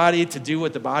of the body to do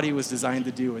what the body was designed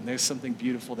to do. And there's something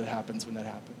beautiful that happens when that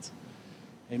happens.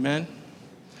 Amen?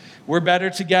 We're better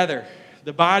together.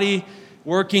 The body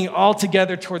working all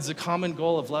together towards the common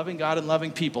goal of loving God and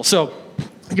loving people. So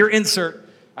your insert,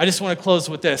 I just want to close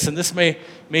with this. And this may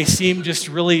seem just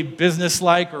really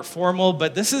business-like or formal,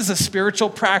 but this is a spiritual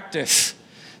practice.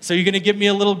 So you're going to give me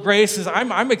a little grace.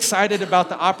 I'm excited about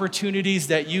the opportunities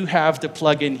that you have to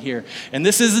plug in here. And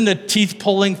this isn't a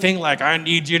teeth-pulling thing like, I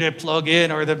need you to plug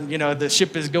in, or the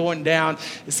ship is going down.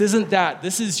 This isn't that.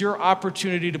 This is your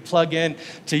opportunity to plug in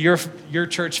to your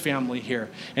church family here.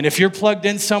 And if you're plugged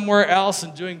in somewhere else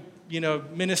and doing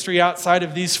ministry outside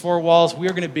of these four walls, we're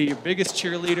going to be your biggest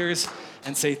cheerleaders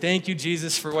and say, thank you,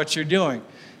 Jesus, for what you're doing.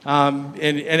 And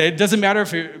it doesn't matter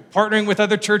if you're partnering with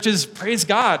other churches, praise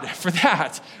God for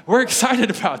that. We're excited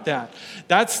about that.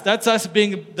 That's us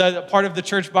being the part of the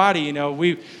church body.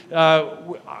 We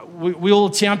will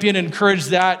champion and encourage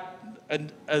that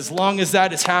as long as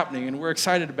that is happening, and we're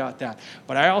excited about that.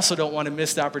 But I also don't want to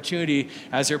miss the opportunity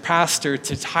as your pastor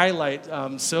to highlight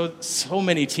so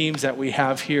many teams that we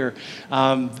have here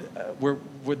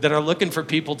that are looking for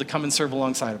people to come and serve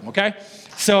alongside them, okay?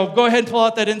 So go ahead and pull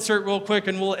out that insert real quick,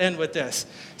 and we'll end with this.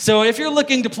 So if you're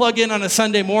looking to plug in on a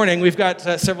Sunday morning, we've got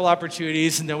several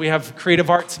opportunities, and then we have creative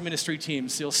arts ministry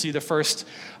teams. You'll see the first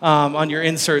on your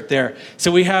insert there.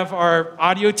 So we have our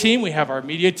audio team, we have our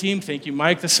media team. Thank you,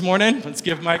 Mike, this morning. Let's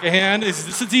give Mike a hand.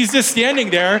 He's just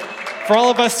standing there for all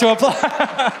of us to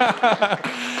apply.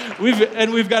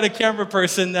 We've got a camera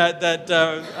person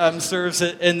that serves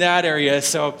in that area.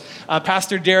 So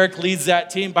Pastor Derek leads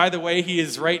that team. By the way, he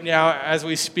is right now, as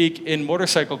we speak, in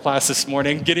motorcycle class this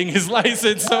morning, getting his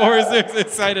license. So we're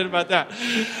excited about that.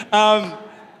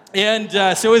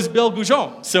 And so is Bill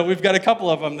Goujon. So we've got a couple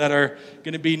of them that are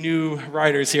going to be new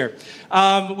riders here.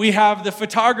 We have the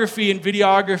photography and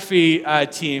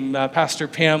videography team, Pastor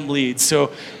Pam leads.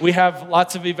 So we have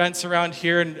lots of events around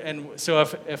here. And so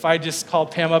if I just call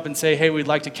Pam up and say, hey, we'd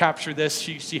like to capture this,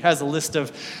 she has a list of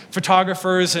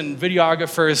photographers and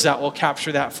videographers that will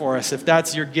capture that for us. If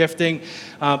that's your gifting,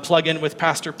 plug in with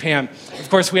Pastor Pam. Of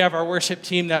course, we have our worship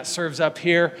team that serves up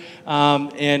here.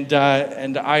 And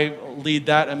I lead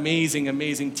that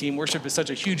amazing team. Worship is such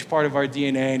a huge part of our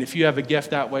DNA. And if you have a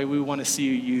gift that way, we want to see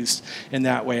you used in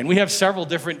that way. And we have several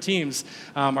different teams.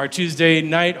 Our Tuesday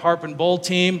night harp and bowl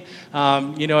team,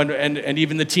 and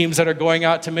even the teams that are going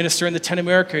out to minister in the 10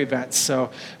 America events.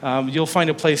 So you'll find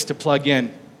a place to plug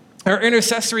in. Our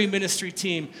intercessory ministry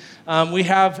team, we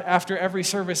have, after every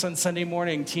service on Sunday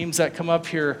morning, teams that come up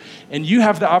here, and you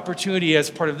have the opportunity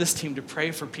as part of this team to pray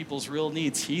for people's real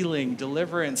needs, healing,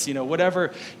 deliverance,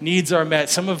 whatever needs are met.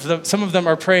 Some of them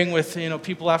are praying with,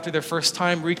 people after their first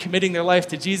time, recommitting their life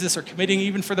to Jesus, or committing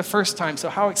even for the first time. So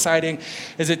how exciting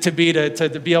is it to be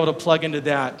to be able to plug into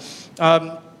that?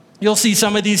 You'll see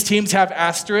some of these teams have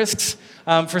asterisks.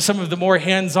 For some of the more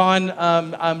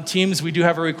hands-on teams, we do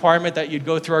have a requirement that you'd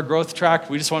go through our growth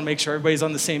track. We just want to make sure everybody's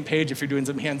on the same page if you're doing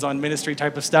some hands-on ministry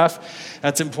type of stuff.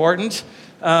 That's important.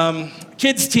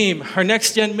 Kids team, our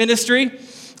Next Gen ministry.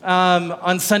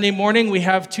 On Sunday morning, we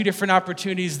have two different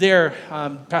opportunities there.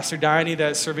 Pastor Diane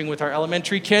that's serving with our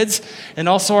elementary kids, and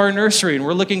also our nursery. And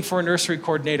we're looking for a nursery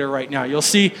coordinator right now. You'll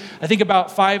see, I think,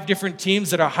 about 5 different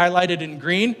teams that are highlighted in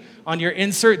green on your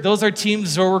insert. Those are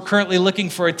teams where we're currently looking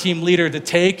for a team leader to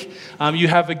take. You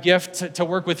have a gift to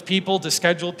work with people, to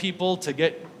schedule people, to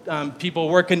get people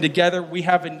working together. We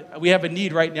have a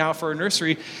need right now for a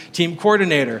nursery team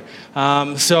coordinator.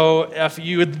 So if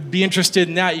you would be interested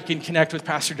in that, you can connect with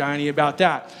Pastor Diane about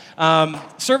that.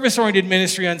 Service-oriented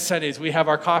ministry on Sundays. We have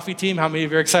our coffee team. How many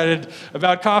of you are excited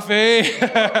about coffee?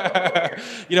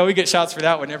 We get shouts for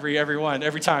that one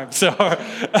every time. So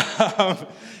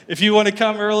if you want to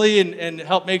come early and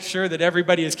help make sure that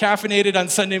everybody is caffeinated on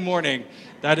Sunday morning,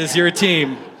 that is your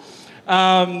team.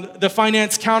 The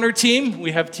finance counter team,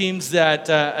 we have teams that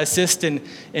assist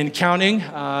in counting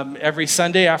every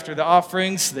Sunday after the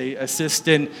offerings. They assist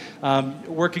in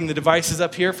working the devices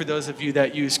up here. For those of you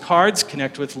that use cards,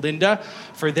 connect with Linda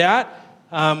for that.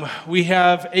 We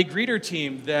have a greeter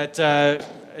team that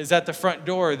is at the front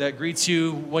door that greets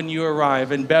you when you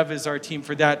arrive, and Bev is our team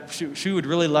for that. She would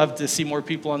really love to see more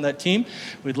people on that team.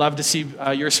 We'd love to see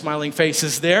your smiling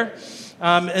faces there.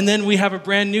 And then we have a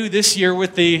brand new this year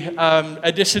with the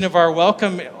addition of our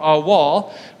welcome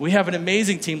wall. We have an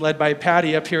amazing team led by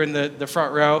Patty up here in the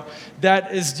front row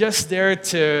that is just there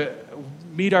to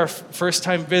meet our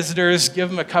first-time visitors, give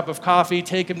them a cup of coffee,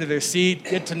 take them to their seat,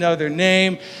 get to know their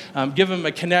name, give them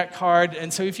a Connect card.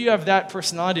 And so if you have that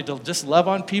personality to just love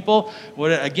on people,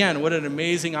 what an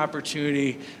amazing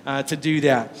opportunity to do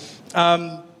that.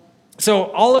 So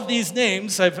all of these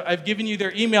names, I've given you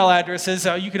their email addresses.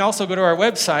 You can also go to our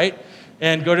website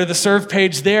and go to the serve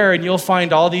page there, and you'll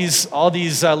find all these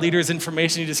leaders'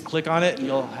 information. You just click on it, and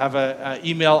you'll have an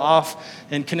email off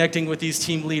and connecting with these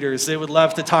team leaders. They would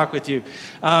love to talk with you.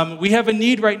 We have a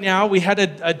need right now. We had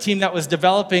a team that was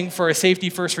developing for a safety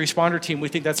first responder team. We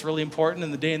think that's really important in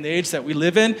the day and the age that we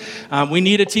live in. We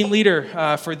need a team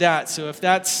leader for that. So if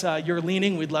that's your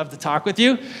leaning, we'd love to talk with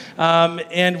you.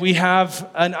 And we have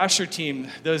an usher team,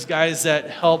 those guys that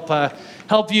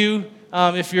help you.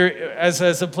 If you're, as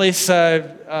a place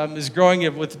is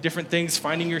growing with different things,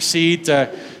 finding your seat,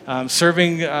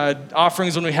 serving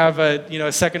offerings when we have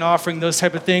a second offering, those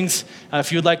type of things.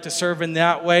 If you'd like to serve in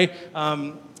that way,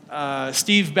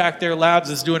 Steve back there, Labs,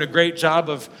 is doing a great job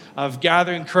of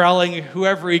gathering, corralling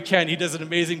whoever he can. He does an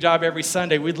amazing job every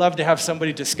Sunday. We'd love to have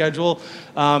somebody to schedule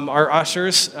our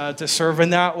ushers to serve in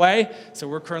that way. So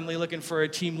we're currently looking for a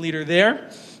team leader there.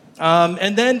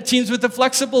 And then teams with a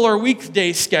flexible or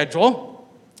weekday schedule.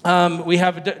 We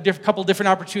have a couple different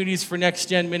opportunities for Next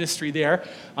Gen ministry there.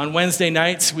 On Wednesday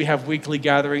nights, we have weekly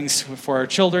gatherings for our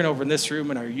children over in this room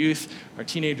and our youth, our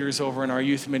teenagers over in our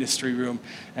youth ministry room.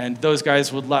 And those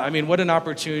guys would love, what an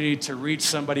opportunity to reach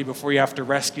somebody before you have to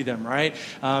rescue them, right?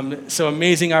 So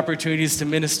amazing opportunities to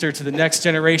minister to the next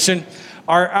generation.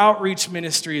 Our outreach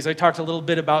ministries, I talked a little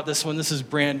bit about this one. This is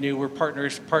brand new. We're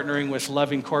partnering with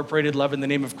Love Incorporated, Love in the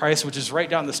Name of Christ, which is right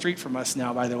down the street from us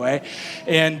now, by the way.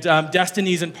 And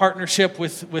Destiny's in partnership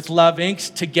with Love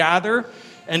Inc. to gather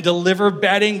and deliver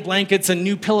bedding, blankets, and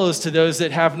new pillows to those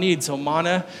that have needs. So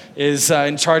Mana is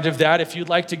in charge of that. If you'd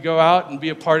like to go out and be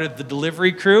a part of the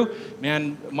delivery crew,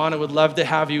 man, Mana would love to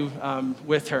have you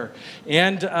with her.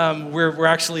 And we're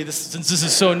actually, since this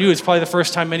is so new, it's probably the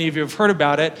first time many of you have heard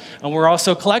about it, and we're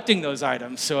also collecting those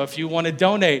items. So if you want to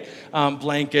donate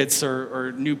blankets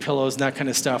or new pillows and that kind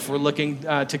of stuff, we're looking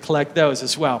to collect those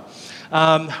as well.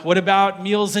 What about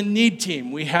Meals in Need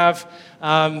team? We have,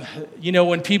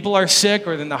 when people are sick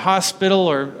or in the hospital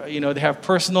or, they have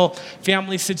personal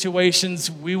family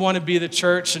situations, we want to be the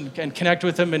church and connect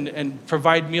with them and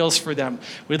provide meals for them.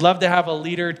 We'd love to have a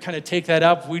leader kind of take that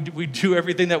up. We do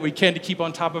everything that we can to keep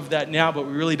on top of that now, but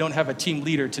we really don't have a team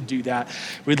leader to do that.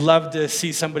 We'd love to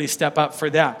see somebody step up for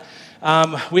that.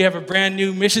 We have a brand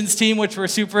new missions team, which we're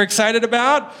super excited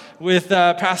about, with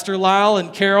Pastor Lyle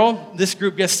and Carol. This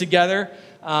group gets together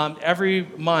every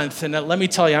month, and let me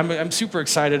tell you, I'm super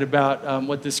excited about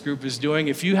what this group is doing.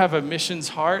 If you have a missions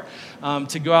heart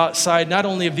to go outside, not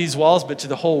only of these walls, but to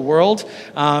the whole world,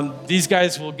 these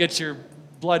guys will get your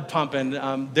blood pumping.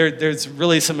 There's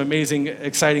really some amazing,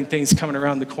 exciting things coming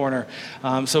around the corner.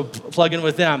 So plug in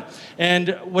with them.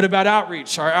 And what about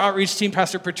outreach? Our outreach team,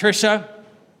 Pastor Patricia,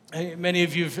 many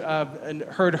of you have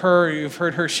heard her, you've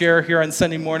heard her share here on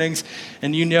Sunday mornings,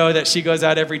 and you know that she goes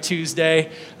out every Tuesday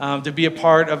to be a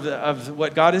part of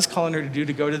what God is calling her to do,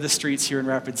 to go to the streets here in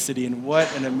Rapid City. And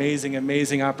what an amazing,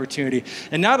 amazing opportunity.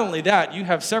 And not only that, she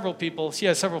has several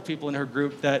people in her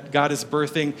group that God is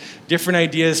birthing different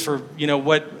ideas for,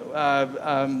 what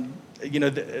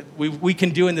we can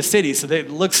do in the city. So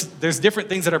there's different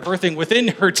things that are birthing within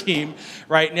her team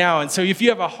right now. And so if you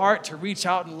have a heart to reach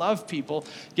out and love people,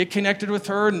 get connected with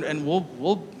her, and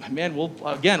we'll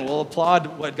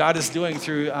applaud what God is doing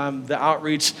through the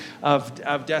outreach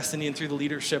of Destiny and through the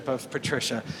leadership of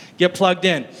Patricia. Get plugged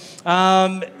in.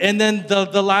 And then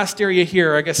the last area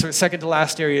here, I guess, or second to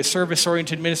last area, is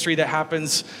service-oriented ministry that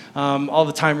happens all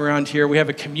the time around here. We have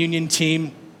a communion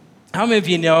team. How many of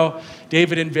you know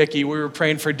David and Vicky? We were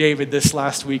praying for David this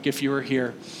last week, if you were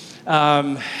here.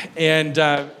 So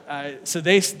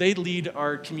they lead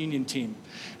our communion team.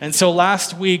 And so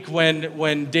last week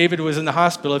when David was in the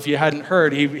hospital, if you hadn't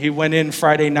heard, he went in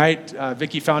Friday night.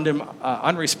 Vicky found him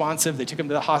unresponsive. They took him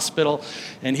to the hospital,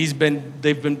 and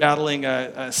they've been battling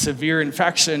a severe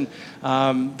infection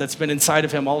that's been inside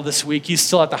of him all this week. He's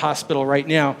still at the hospital right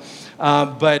now.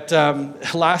 But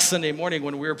last Sunday morning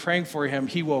when we were praying for him,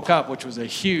 he woke up, which was a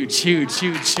huge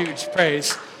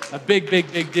praise, a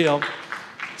big deal.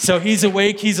 So he's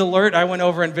awake, he's alert. I went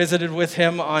over and visited with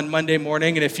him on Monday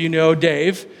morning, and if you know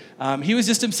Dave, he was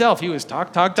just himself. He was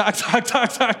talking,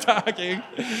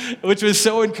 which was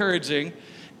so encouraging.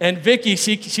 And Vicky,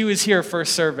 she was here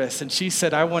first service, and she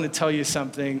said, "I want to tell you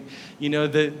something.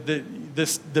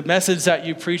 The message that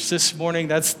you preached this morning,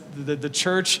 that's the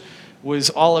church."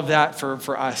 Was all of that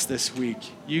for us this week.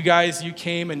 You guys, you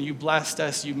came and you blessed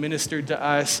us, you ministered to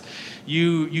us,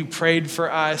 you prayed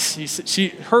for us.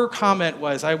 Her comment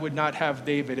was, "I would not have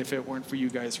David if it weren't for you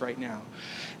guys right now."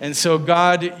 And so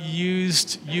God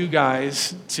used you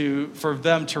guys for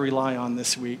them to rely on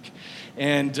this week.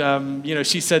 And,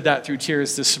 she said that through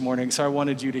tears this morning, so I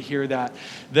wanted you to hear that.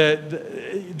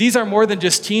 These are more than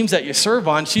just teams that you serve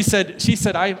on. She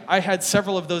said, I had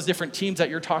several of those different teams that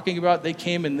you're talking about. They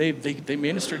came and they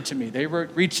ministered to me. They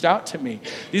reached out to me.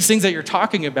 These things that you're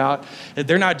talking about,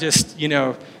 they're not just,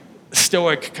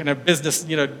 stoic kind of business,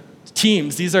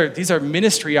 teams. These are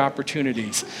ministry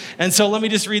opportunities. And so let me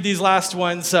just read these last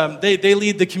ones. They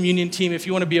lead the communion team. If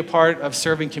you want to be a part of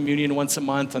serving communion once a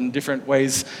month in different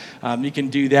ways, you can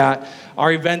do that.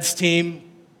 Our events team,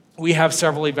 we have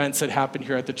several events that happen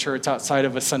here at the church outside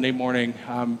of a Sunday morning.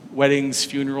 Weddings,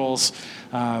 funerals,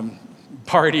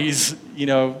 parties,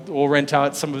 we'll rent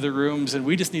out some of the rooms, and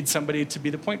we just need somebody to be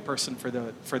the point person for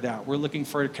that. We're looking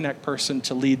for a connect person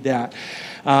to lead that.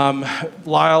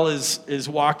 Lyle is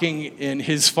walking in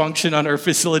his function on our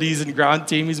facilities and ground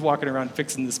team. He's walking around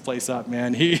fixing this place up,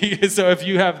 man. So if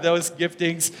you have those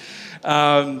giftings,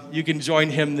 you can join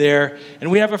him there. And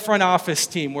we have a front office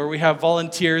team where we have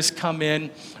volunteers come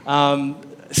in.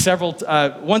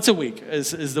 once a week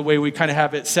is the way we kind of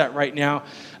have it set right now.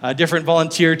 Different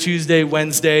volunteer Tuesday,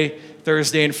 Wednesday,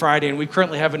 Thursday, and Friday. And we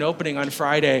currently have an opening on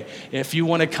Friday. If you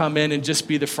want to come in and just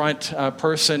be the front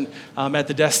person at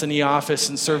the Destiny office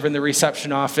and serve in the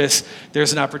reception office,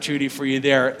 there's an opportunity for you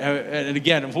there. And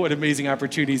again, what amazing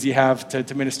opportunities you have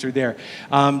to minister there.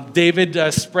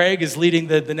 David Sprague is leading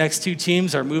the next two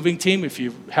teams, our moving team. If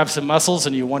you have some muscles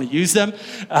and you want to use them,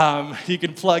 you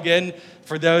can plug in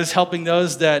for those, helping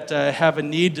those that have a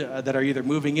need that are either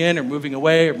moving in or moving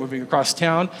away or moving across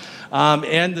town.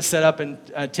 And the setup and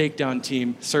takedown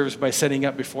team serves by setting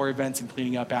up before events and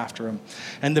cleaning up after them.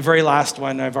 And the very last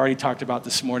one I've already talked about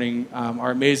this morning,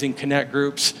 our amazing Connect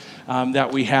groups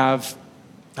that we have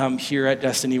here at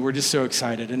Destiny. We're just so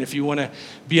excited. And if you want to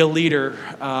be a leader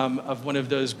of one of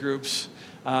those groups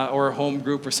or a home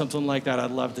group or something like that,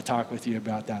 I'd love to talk with you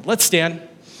about that. Let's stand.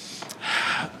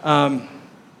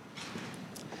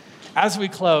 As we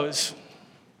close,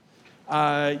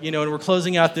 and we're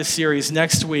closing out this series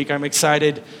next week, I'm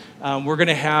excited. We're going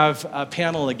to have a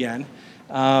panel again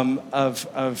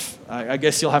I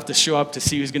guess you'll have to show up to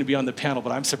see who's going to be on the panel,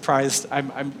 but I'm surprised.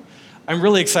 I'm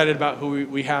really excited about who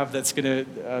we have that's going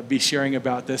to be sharing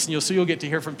about this. And you'll get to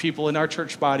hear from people in our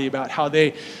church body about how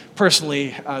they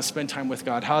personally spend time with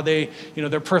God, how they,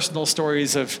 their personal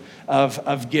stories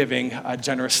of giving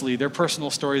generously, their personal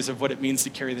stories of what it means to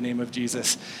carry the name of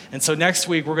Jesus. And so next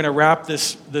week, we're going to wrap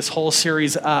this whole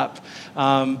series up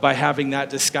by having that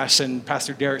discussion.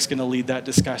 Pastor Derek's going to lead that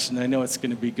discussion. I know it's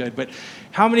going to be good. But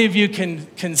how many of you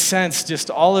can sense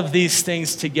just all of these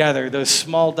things together, those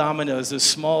small dominoes, those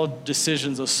small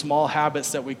decisions, those small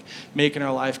habits that we make in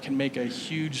our life can make a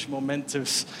huge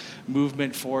momentous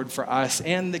movement forward for us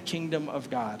and the kingdom of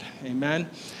God. Amen.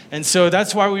 And so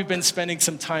that's why we've been spending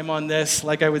some time on this.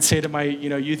 Like I would say to my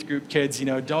youth group kids,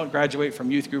 don't graduate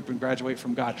from youth group and graduate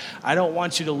from God. I don't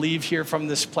want you to leave here from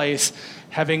this place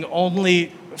having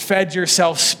only fed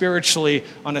yourself spiritually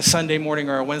on a Sunday morning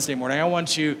or a Wednesday morning. I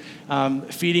want you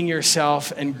feeding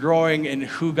yourself and growing in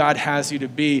who God has you to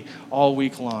be all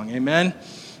week long. Amen.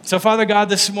 So, Father God,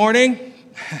 this morning,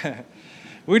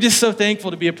 we're just so thankful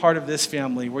to be a part of this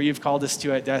family where you've called us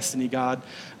to at Destiny, God.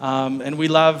 And we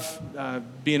love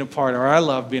being a part, or I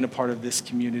love being a part of this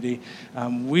community.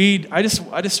 I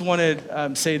just want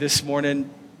to say this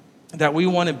morning that we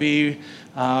want to be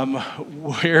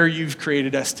where you've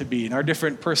created us to be. In our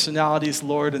different personalities,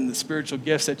 Lord, and the spiritual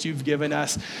gifts that you've given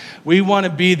us, we want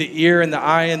to be the ear and the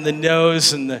eye and the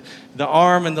nose and the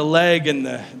arm and the leg and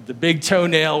the big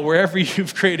toenail, wherever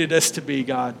you've created us to be,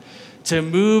 God, to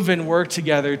move and work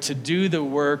together to do the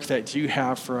work that you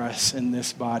have for us in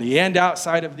this body and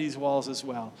outside of these walls as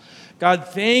well. God,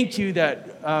 thank you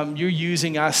that you're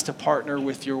using us to partner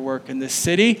with your work in this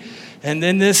city and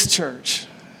in this church.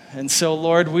 And so,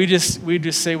 Lord, we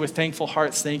just say with thankful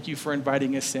hearts, thank you for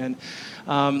inviting us in.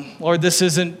 Lord, this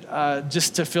isn't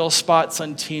just to fill spots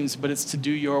on teams, but it's to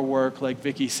do your work. Like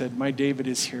Vicki said, my David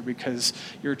is here because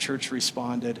your church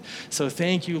responded. So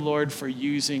thank you, Lord, for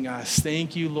using us.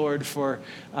 Thank you, Lord, for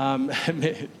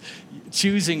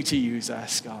choosing to use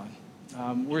us, God.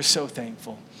 We're so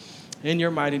thankful. In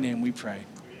your mighty name we pray.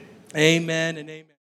 Amen and amen.